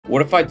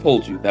What if I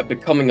told you that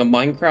becoming a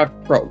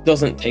Minecraft pro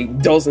doesn't take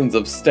dozens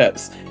of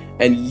steps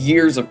and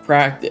years of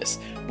practice,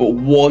 but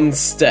one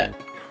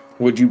step?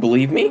 Would you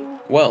believe me?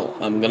 Well,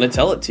 I'm gonna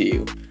tell it to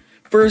you.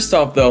 First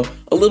off though,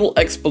 a little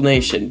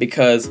explanation,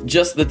 because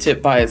just the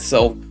tip by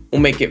itself will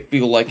make it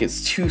feel like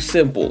it's too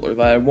simple, or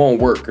that it won't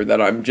work, or that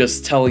I'm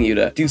just telling you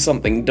to do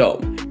something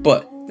dumb.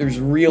 But there's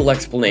real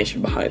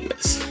explanation behind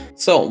this.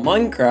 So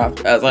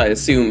Minecraft, as I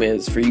assume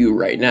is for you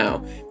right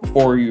now,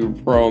 before you're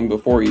pro and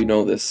before you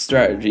know this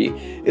strategy,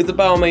 is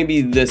about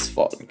maybe this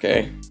fun,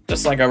 okay?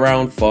 Just like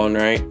around fun,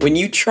 right? When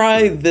you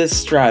try this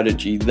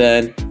strategy,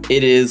 then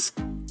it is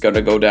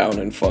gonna go down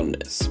in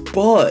funness.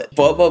 But,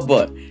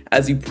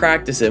 as you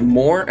practice it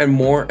more and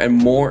more and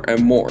more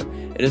and more,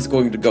 it is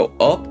going to go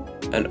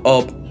up and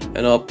up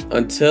and up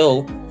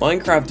until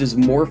Minecraft is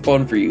more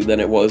fun for you than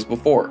it was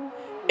before.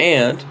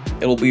 And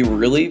it'll be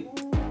really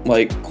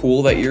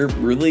cool that you're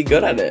really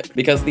good at it,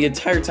 because the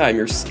entire time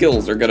your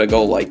skills are gonna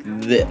go like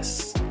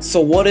this. So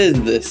what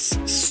is this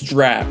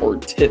strat or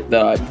tip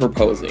that I'm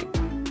proposing?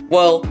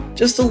 Well,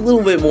 just a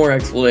little bit more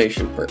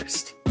explanation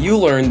first. You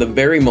learn the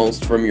very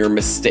most from your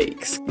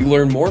mistakes. You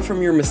learn more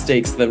from your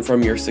mistakes than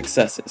from your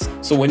successes.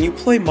 So when you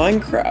play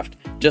Minecraft,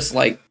 just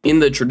like in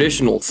the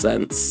traditional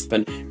sense,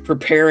 and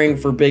preparing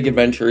for big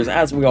adventures,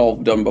 as we all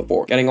have done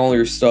before, getting all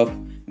your stuff,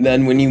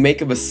 then when you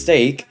make a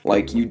mistake,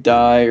 like you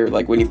die, or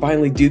like when you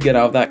finally do get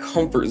out of that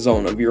comfort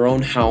zone of your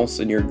own house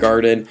and your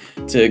garden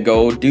to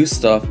go do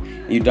stuff,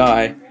 you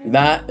die,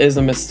 that is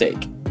a mistake.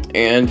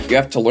 And you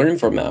have to learn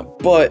from that.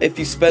 But if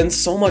you spend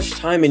so much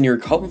time in your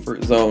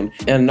comfort zone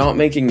and not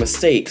making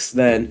mistakes,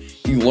 then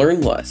you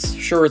learn less.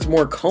 Sure, it's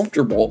more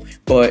comfortable,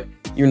 but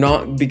you're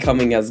not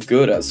becoming as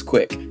good as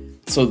quick.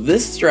 So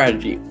this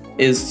strategy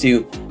is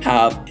to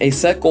have a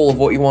set goal of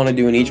what you want to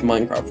do in each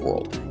Minecraft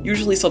world.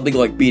 Usually something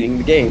like beating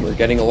the game or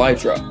getting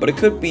Elytra, but it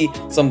could be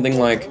something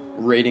like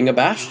raiding a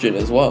bastion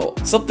as well.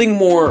 Something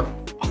more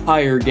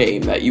higher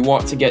game that you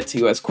want to get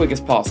to as quick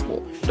as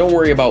possible. Don't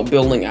worry about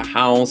building a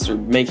house or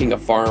making a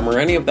farm or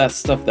any of that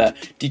stuff that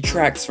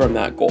detracts from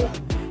that goal.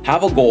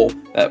 Have a goal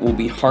that will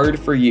be hard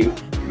for you,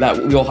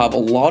 that you'll have a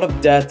lot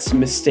of deaths,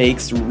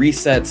 mistakes,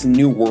 resets,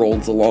 new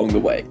worlds along the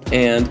way,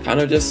 and kind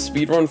of just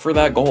speedrun for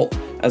that goal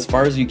as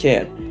far as you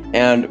can.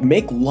 And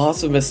make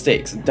lots of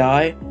mistakes.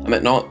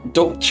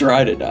 Don't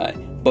try to die,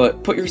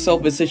 but put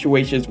yourself in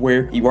situations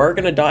where you are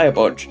gonna die a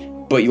bunch,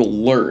 but you'll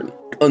learn.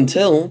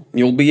 Until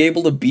you'll be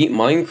able to beat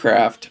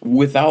Minecraft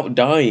without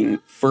dying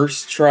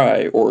first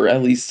try, or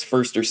at least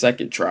first or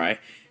second try.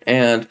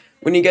 And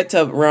when you get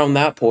to around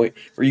that point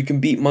where you can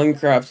beat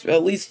Minecraft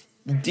at least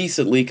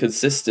decently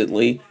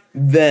consistently,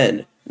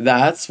 then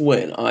that's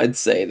when I'd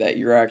say that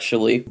you're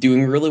actually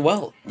doing really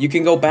well. You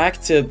can go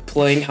back to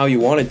playing how you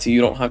wanted to.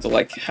 You don't have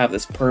to have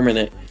this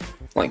permanent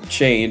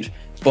change.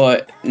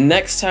 But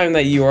next time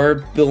that you are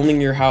building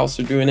your house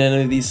or doing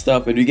any of these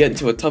stuff and you get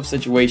into a tough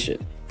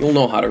situation, you'll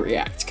know how to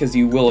react, because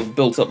you will have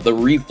built up the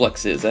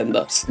reflexes and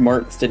the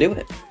smarts to do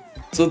it.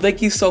 So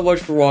thank you so much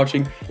for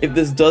watching. If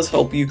this does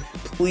help you,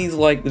 please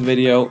like the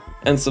video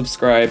and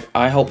subscribe.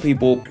 I help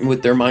people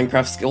with their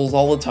Minecraft skills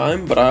all the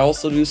time, but I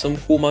also do some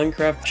cool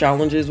Minecraft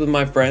challenges with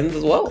my friends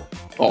as well.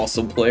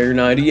 Awesome Player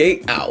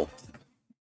 98 out.